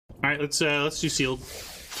All right, let's do sealed.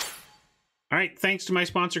 All right, thanks to my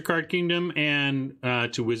sponsor, Card Kingdom, and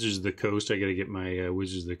to Wizards of the Coast. I got to get my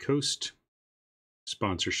Wizards of the Coast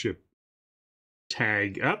sponsorship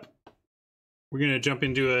tag up. We're going to jump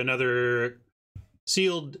into another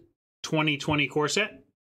sealed 2020 core set.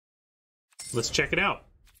 Let's check it out.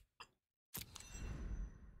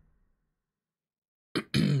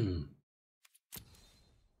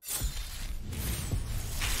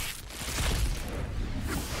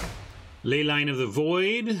 Leyline of the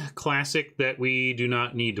Void, classic that we do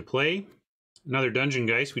not need to play. Another Dungeon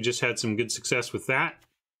Geist, we just had some good success with that.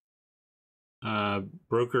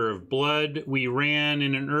 Broker of Blood, we ran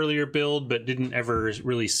in an earlier build, but didn't ever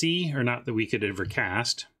really see, or not that we could ever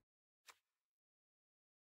cast.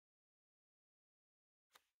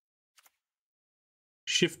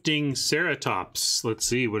 Shifting Ceratops, let's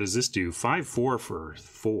see, what does this do? 5/4 for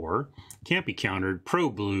 4, can't be countered,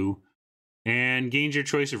 pro blue. And gains your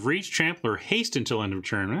choice of Reach, Trample, or Haste until end of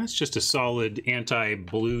turn. That's just a solid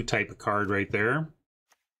anti-blue type of card right there.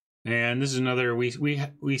 And this is another, we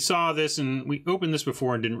saw this and we opened this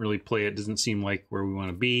before and didn't really play it. Doesn't seem like where we want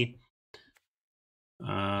to be.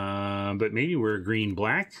 But maybe we're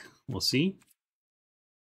green-black. We'll see.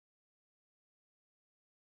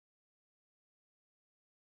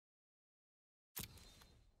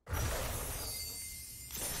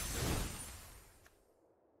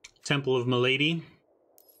 Temple of Milady.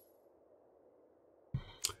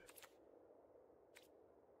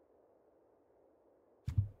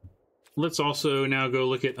 Let's also now go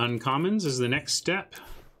look at uncommons as the next step.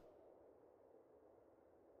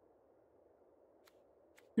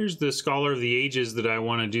 Here's the Scholar of the Ages that I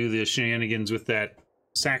want to do the shenanigans with that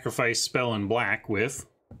sacrifice spell in black with.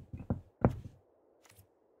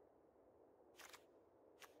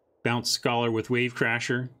 Bounce Scholar with Wave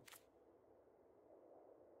Crasher.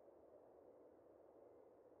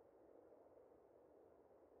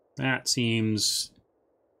 That seems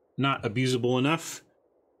not abusable enough.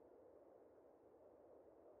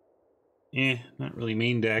 Not really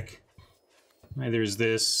main deck. Neither is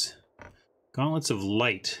this. Gauntlets of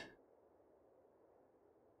Light.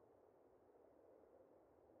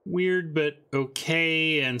 Weird, but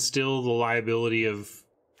okay, and still the liability of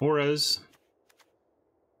auras.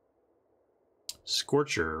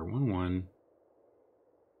 Scorcher, 1/1.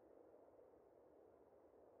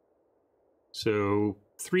 So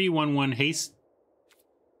 3/1/1 haste.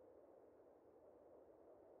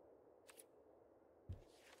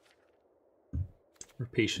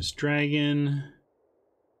 Rapacious Dragon.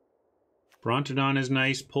 Brontodon is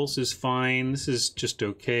nice. Pulse is fine. This is just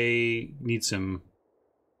okay. Need some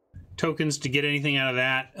tokens to get anything out of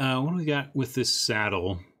that. What do we got with this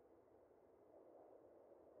saddle?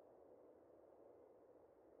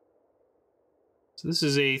 So this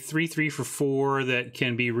is a 3/3 for 4 that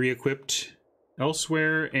can be re-equipped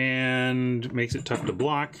elsewhere and makes it tough to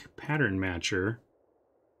block. Pattern Matcher.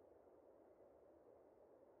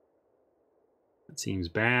 That seems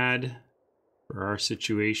bad for our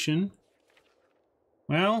situation.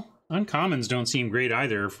 Well, uncommons don't seem great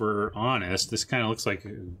either, if we're honest. This kind of looks like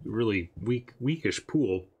a really weakish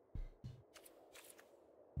pool.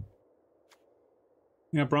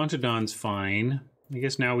 Yeah, Brontodon's fine. I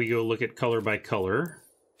guess now we go look at color by color.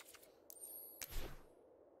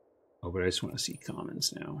 Oh, but I just want to see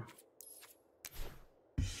commons now.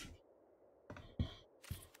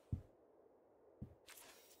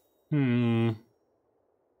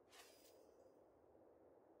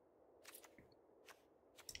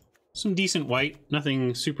 Some decent white.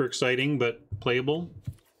 Nothing super exciting, but playable.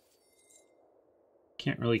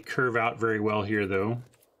 Can't really curve out very well here, though.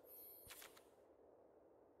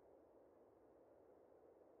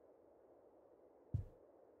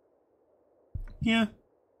 Yeah,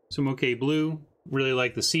 some okay blue. Really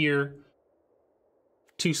like the Seer.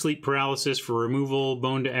 2 Sleep Paralysis for removal.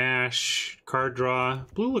 Bone to Ash. Card draw.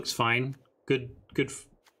 Blue looks fine. Good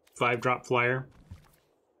 5-drop flyer.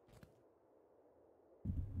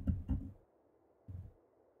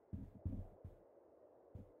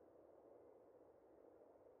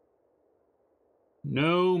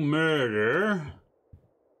 No murder.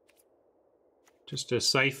 Just a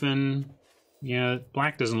Siphon. Yeah,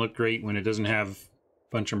 black doesn't look great when it doesn't have a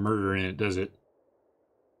bunch of murder in it, does it?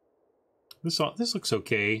 This looks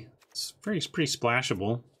okay. It's pretty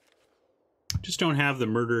splashable. Just don't have the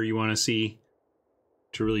murder you want to see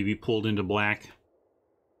to really be pulled into black.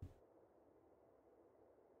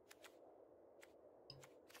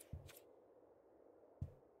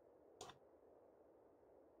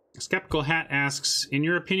 Skeptical Hat asks, in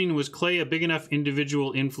your opinion, was Clay a big enough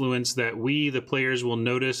individual influence that we, the players, will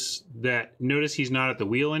notice he's not at the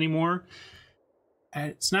wheel anymore?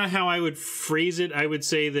 it's not how I would phrase it. I would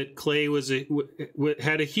say that Clay was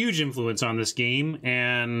had a huge influence on this game,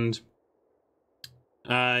 and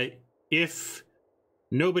if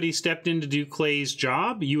nobody stepped in to do Clay's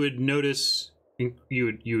job, you would notice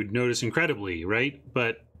incredibly, right?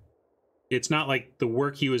 But it's not like the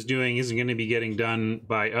work he was doing isn't going to be getting done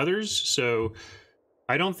by others. So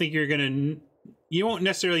I don't think you won't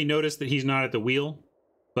necessarily notice that he's not at the wheel,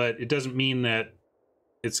 but it doesn't mean that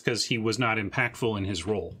it's because he was not impactful in his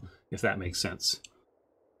role, if that makes sense.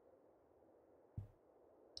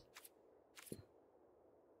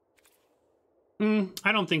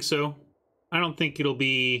 I don't think so. I don't think it'll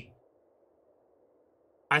be...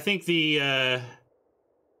 I think the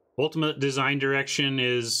ultimate design direction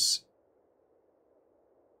is...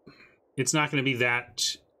 It's not going to be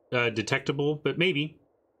that detectable, but maybe.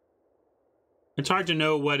 It's hard to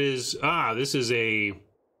know what is... this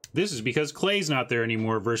is because Clay's not there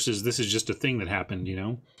anymore versus this is just a thing that happened, you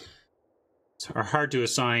know? It's hard to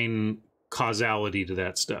assign causality to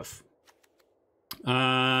that stuff.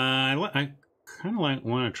 I kind of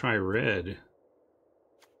want to try red.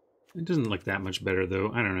 It doesn't look that much better,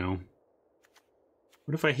 though. I don't know.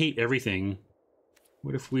 What if I hate everything?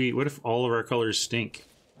 What if all of our colors stink?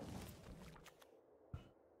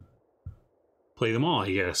 Play them all,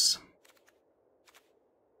 I guess.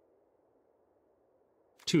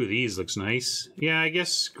 Two of these looks nice. Yeah, I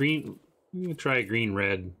guess green... I'm gonna try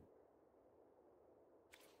green-red.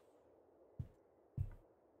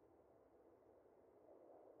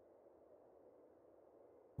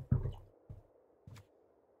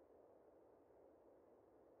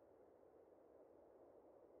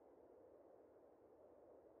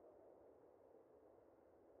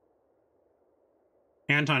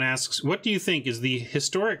 Anton asks, what do you think? Is the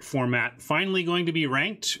historic format finally going to be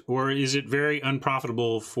ranked, or is it very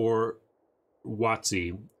unprofitable for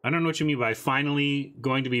WotC? I don't know what you mean by finally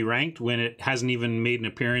going to be ranked when it hasn't even made an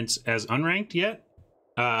appearance as unranked yet.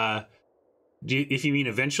 If you mean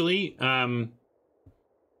eventually, I don't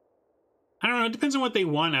know. It depends on what they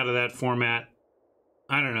want out of that format.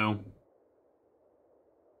 I don't know.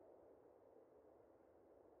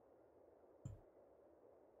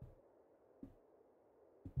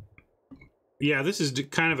 Yeah, this is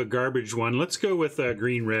kind of a garbage one. Let's go with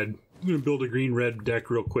green-red. I'm going to build a green-red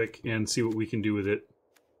deck real quick and see what we can do with it.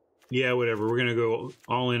 Yeah, whatever. We're going to go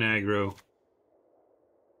all in aggro.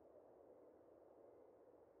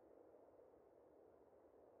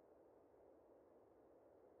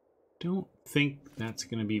 Don't think that's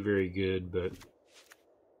going to be very good, but...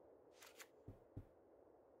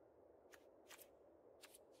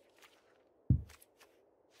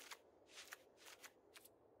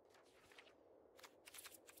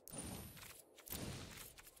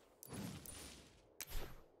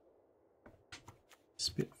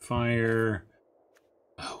 Spitfire.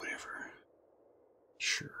 Oh, whatever.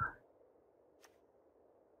 Sure.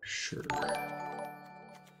 Sure.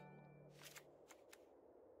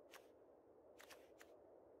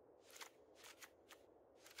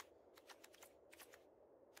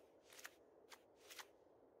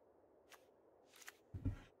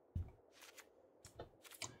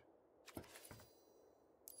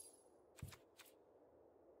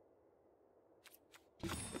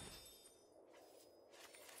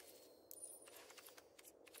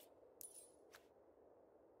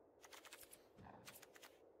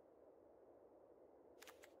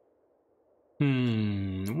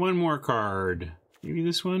 One more card. Maybe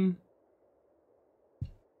this one?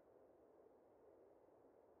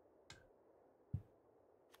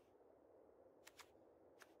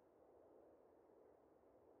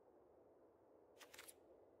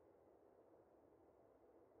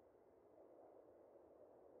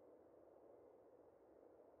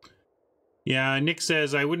 Yeah, Nick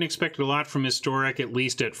says, I wouldn't expect a lot from Historic, at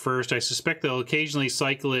least at first. I suspect they'll occasionally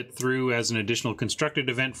cycle it through as an additional constructed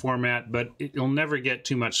event format, but it'll never get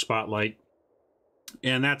too much spotlight.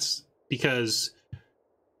 And that's because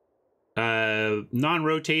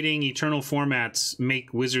non-rotating Eternal formats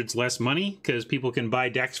make Wizards less money, because people can buy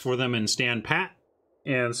decks for them and stand pat.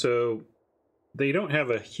 And so they don't have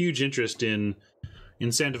a huge interest in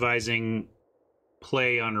incentivizing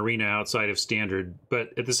play on Arena outside of Standard, but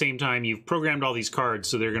at the same time, you've programmed all these cards,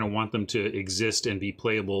 so they're going to want them to exist and be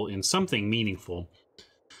playable in something meaningful.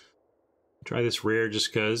 Try this rare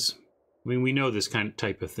just because. I mean, we know this kind of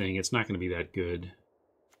type of thing. It's not going to be that good.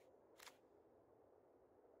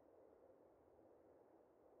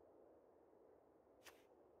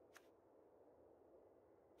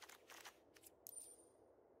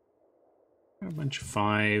 A bunch of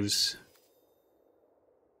fives.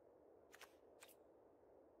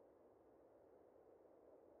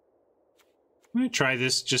 I'm going to try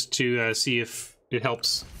this just to see if it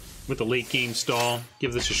helps with the late game stall.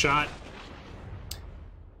 Give this a shot.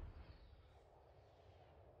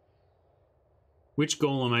 Which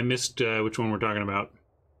golem? I missed which one we're talking about.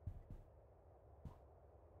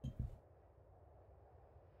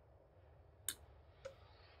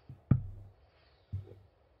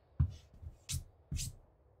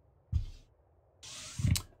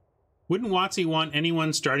 Wouldn't WotC want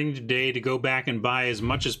anyone starting today to go back and buy as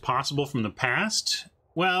much as possible from the past?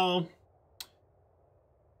 Well,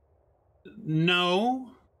 no,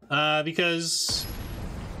 because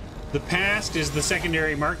the past is the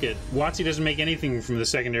secondary market. WotC doesn't make anything from the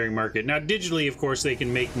secondary market. Now, digitally, of course, they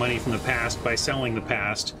can make money from the past by selling the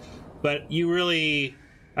past, but you really,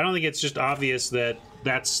 I don't think it's just obvious that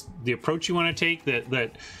that's the approach you want to take,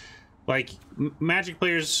 that like, Magic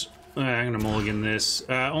players... I'm gonna mulligan this.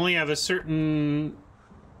 Only have a certain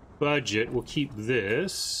budget. We'll keep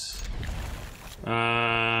this.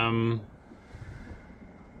 Gosh,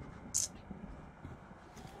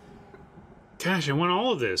 I want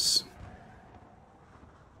all of this.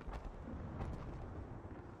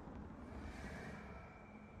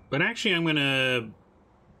 But actually, I'm gonna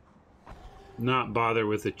not bother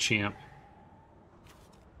with the champ.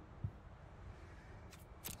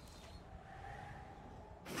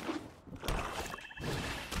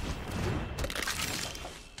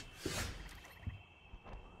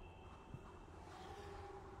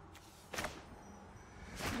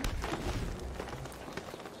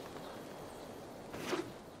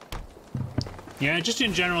 Yeah, just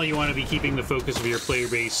in general, you want to be keeping the focus of your player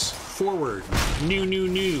base forward.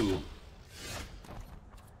 New.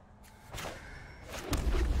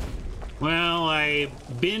 Well, I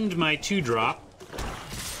binned my 2-drop.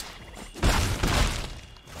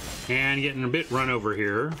 And getting a bit run over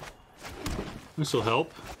here. This will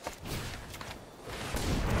help.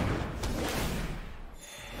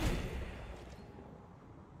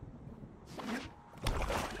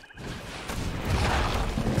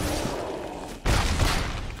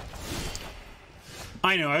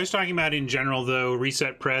 I know, I was talking about in general though,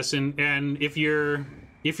 reset press, and if you're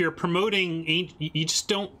promoting, you just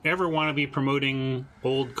don't ever want to be promoting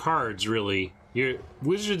old cards, really.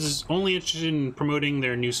 Wizards is only interested in promoting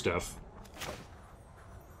their new stuff.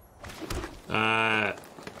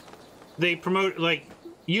 They promote, like,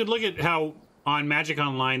 you look at how on Magic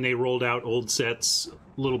Online they rolled out old sets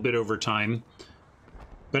a little bit over time,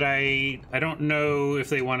 but I don't know if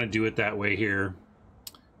they want to do it that way here.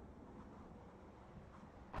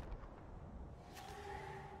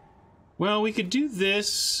 Well, we could do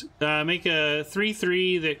this, make a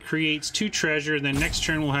 3/3 that creates 2 treasure, then next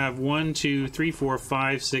turn we'll have 1, 2, 3, 4,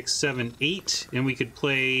 5, 6, 7, 8, and we could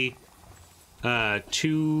play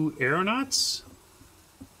 2 aeronauts.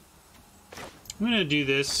 I'm gonna do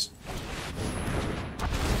this.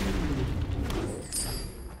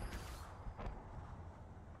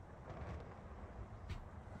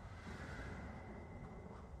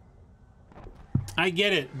 I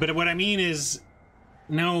get it, but what I mean is,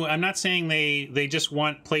 no, I'm not saying they just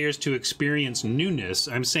want players to experience newness.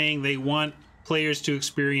 I'm saying they want players to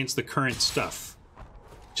experience the current stuff.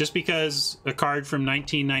 Just because a card from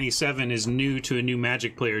 1997 is new to a new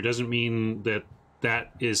Magic player doesn't mean that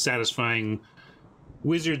that is satisfying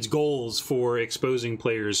Wizards' goals for exposing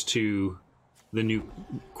players to the new,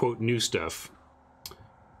 quote, new stuff.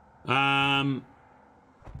 Yeah,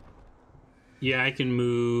 I can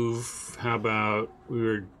move. How about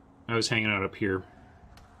I was hanging out up here.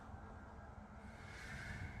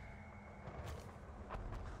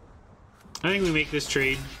 I think we make this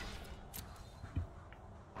trade.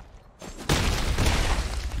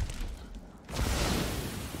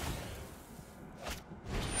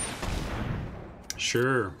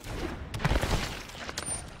 Sure.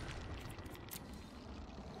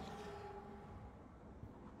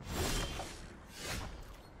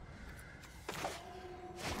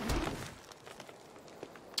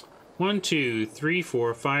 One, 2, 3,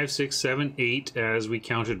 4, 5, 6, 7, 8, as we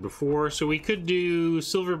counted before. So we could do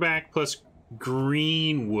Silverback plus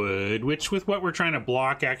Greenwood, which with what we're trying to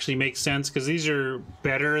block actually makes sense because these are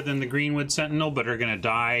better than the Greenwood Sentinel, but are going to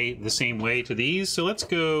die the same way to these. So let's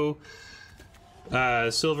go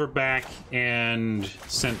Silverback and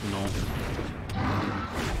Sentinel.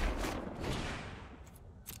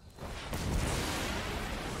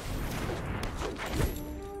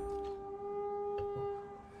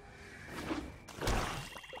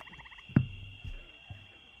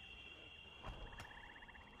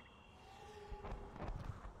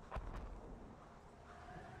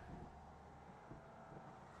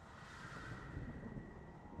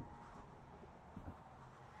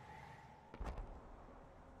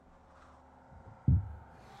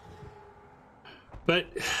 But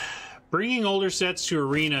bringing older sets to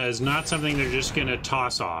Arena is not something they're just going to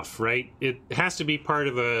toss off, right? It has to be part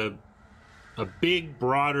of a big,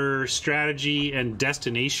 broader strategy and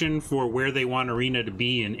destination for where they want Arena to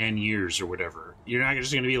be in N years or whatever. You're not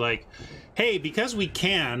just going to be like, hey, because we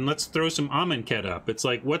can, let's throw some Amonkhet up. It's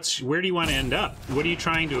like, where do you want to end up? What are you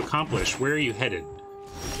trying to accomplish? Where are you headed?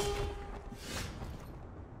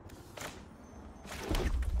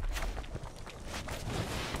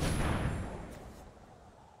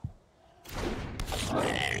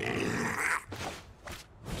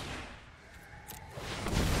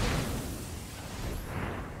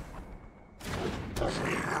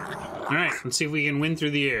 All right, let's see if we can win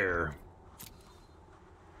through the air.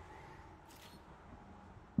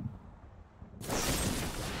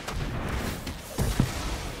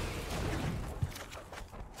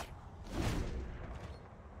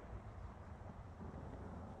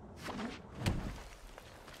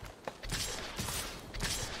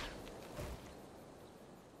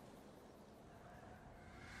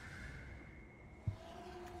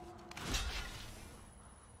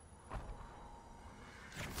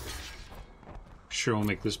 Sure, we'll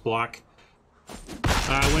make this block.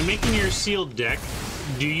 When making your sealed deck,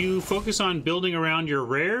 do you focus on building around your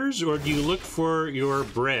rares, or do you look for your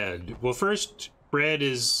bread? Well, first, bread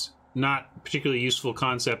is not a particularly useful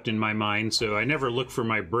concept in my mind, so I never look for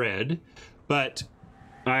my bread. But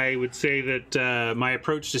I would say that my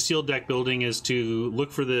approach to sealed deck building is to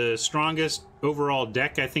look for the strongest overall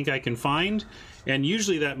deck I think I can find, and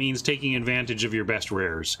usually that means taking advantage of your best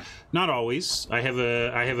rares. Not always. I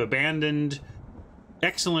have abandoned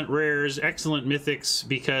excellent rares, excellent mythics,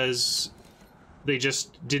 because they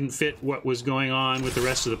just didn't fit what was going on with the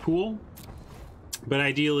rest of the pool. But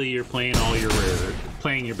ideally, you're playing all your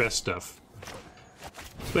playing your best stuff.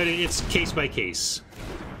 But it's case by case.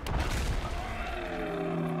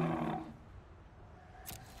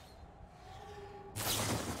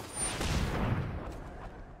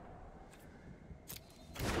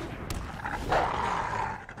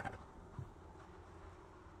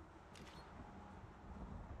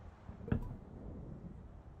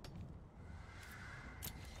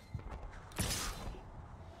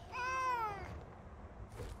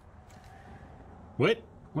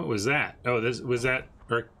 What was that? Oh, was that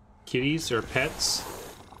our kitties or pets?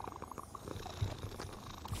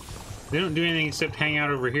 They don't do anything except hang out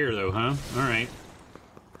over here, though, huh? All right.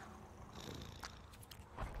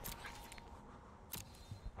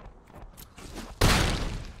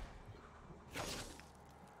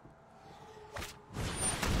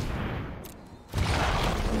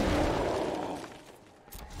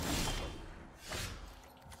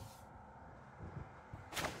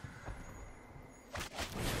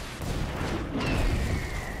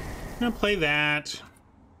 I'm gonna play that.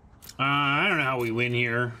 I don't know how we win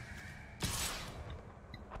here.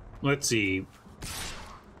 Let's see.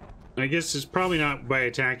 I guess it's probably not by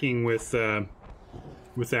attacking with that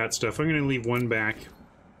stuff. I'm gonna leave one back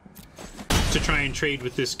to try and trade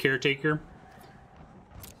with this caretaker.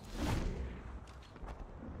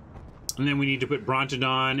 And then we need to put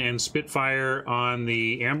Brontodon and Spitfire on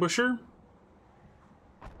the ambusher.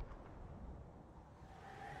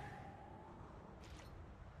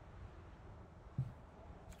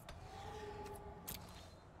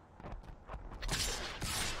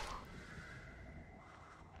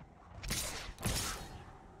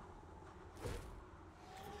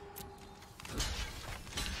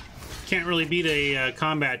 Can't really beat a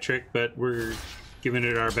combat trick, but we're giving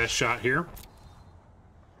it our best shot here.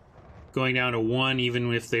 Going down to 1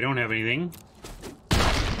 even if they don't have anything.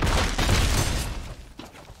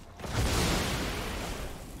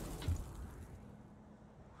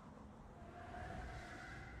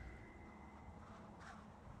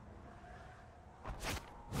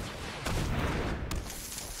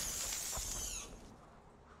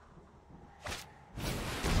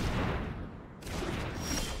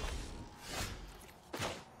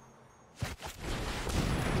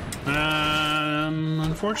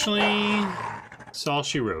 Unfortunately, that's all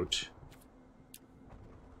she wrote.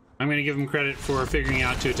 I'm going to give him credit for figuring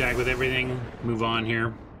out to attack with everything. Move on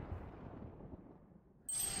here.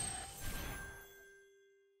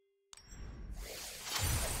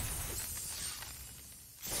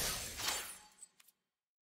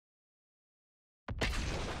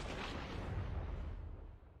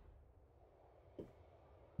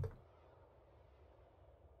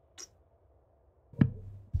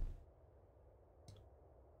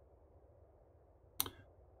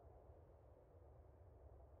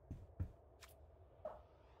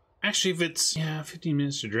 Actually, if it's 15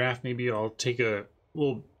 minutes to draft, maybe I'll take a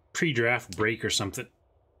little pre-draft break or something.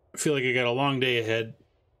 I feel like I got a long day ahead.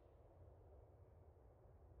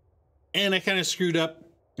 And I kind of screwed up.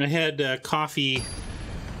 I had coffee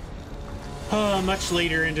much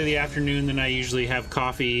later into the afternoon than I usually have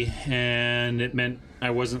coffee, and it meant I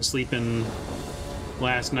wasn't sleeping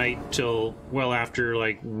last night till well after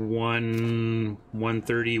like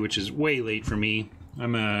 1:30, which is way late for me.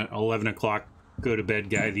 I'm a 11 o'clock go to bed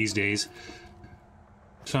guy these days.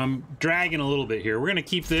 So I'm dragging a little bit here. We're gonna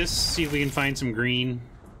keep this, see if we can find some green.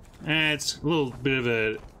 It's a little bit of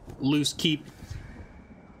a loose keep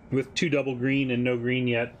with 2 double green and no green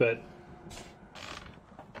yet, but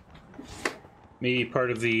maybe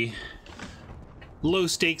part of the low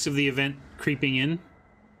stakes of the event creeping in.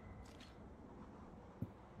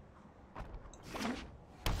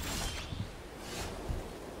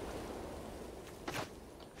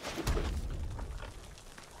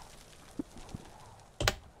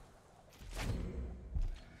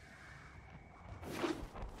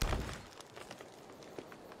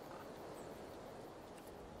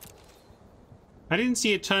 I didn't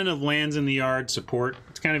see a ton of lands in the yard support.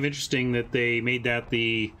 It's kind of interesting that they made that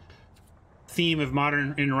the theme of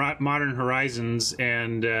Modern Horizons,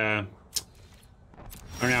 and are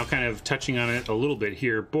now kind of touching on it a little bit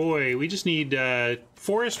here. Boy, we just need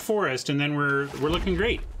forest, and then we're looking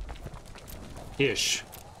great. Ish.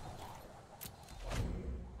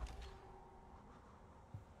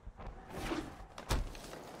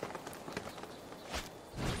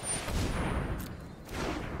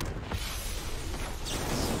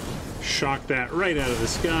 Shock that right out of the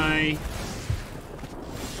sky.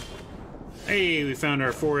 Hey, we found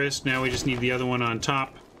our forest. Now we just need the other one on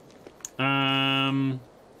top. Nothing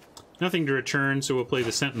to return, so we'll play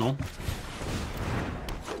the Sentinel.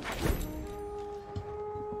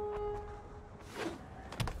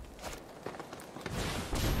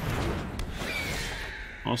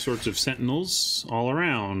 All sorts of Sentinels all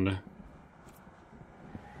around. I'm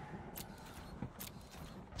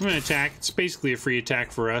gonna attack. It's basically a free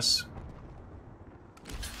attack for us.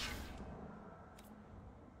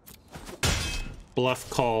 Bluff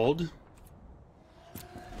called.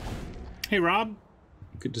 Hey, Rob.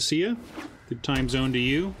 Good to see you. Good time zone to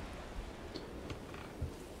you.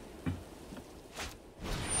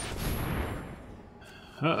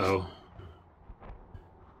 Uh-oh.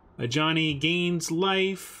 A Johnny gains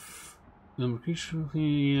life.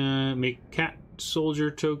 Make cat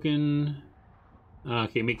soldier token.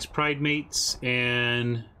 Okay, makes pride mates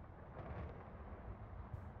and...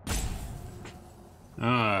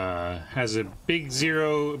 has a big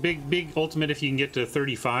big ultimate if you can get to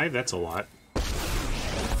 35. That's a lot. There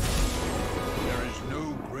is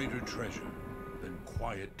no greater treasure than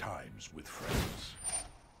quiet times with friends.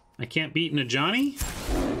 I can't beat a Johnny?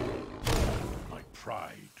 My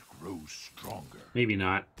pride grows stronger. Maybe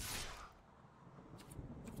not.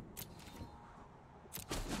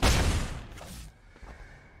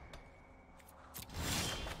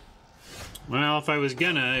 Well, if I was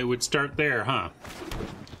gonna, it would start there, huh?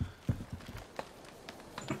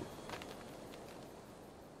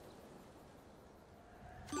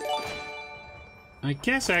 I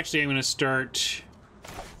guess actually I'm going to start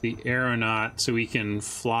the aeronaut so we can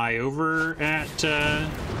fly over at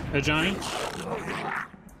a Johnny.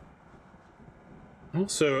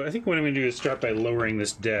 Also, I think what I'm going to do is start by lowering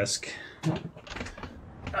this desk.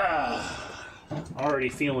 Already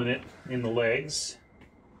feeling it in the legs.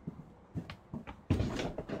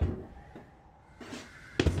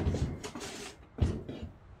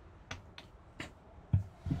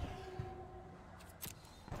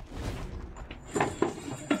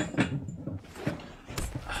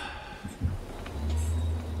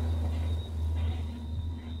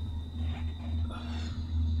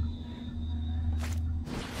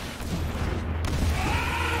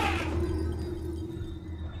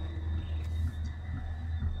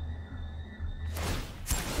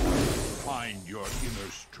 Find your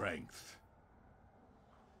inner strength.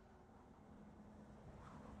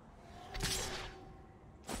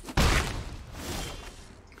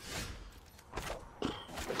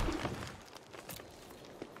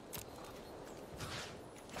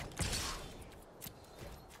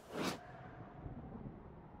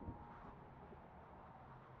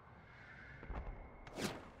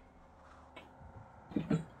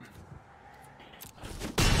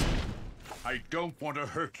 I don't want to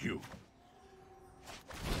hurt you.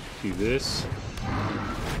 Do this.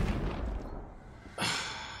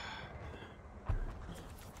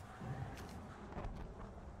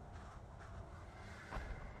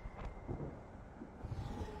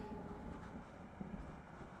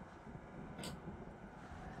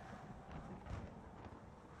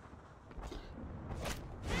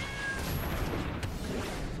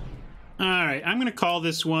 All right, I'm going to call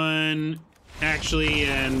this one actually,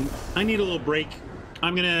 and I need a little break.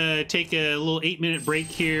 I'm gonna take a little 8-minute break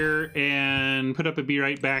here and put up a be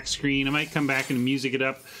right back screen. I might come back and music it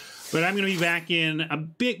up, but I'm gonna be back in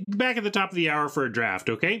back at the top of the hour for a draft,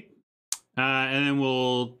 okay? And then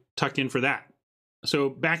we'll tuck in for that. So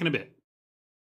back in a bit.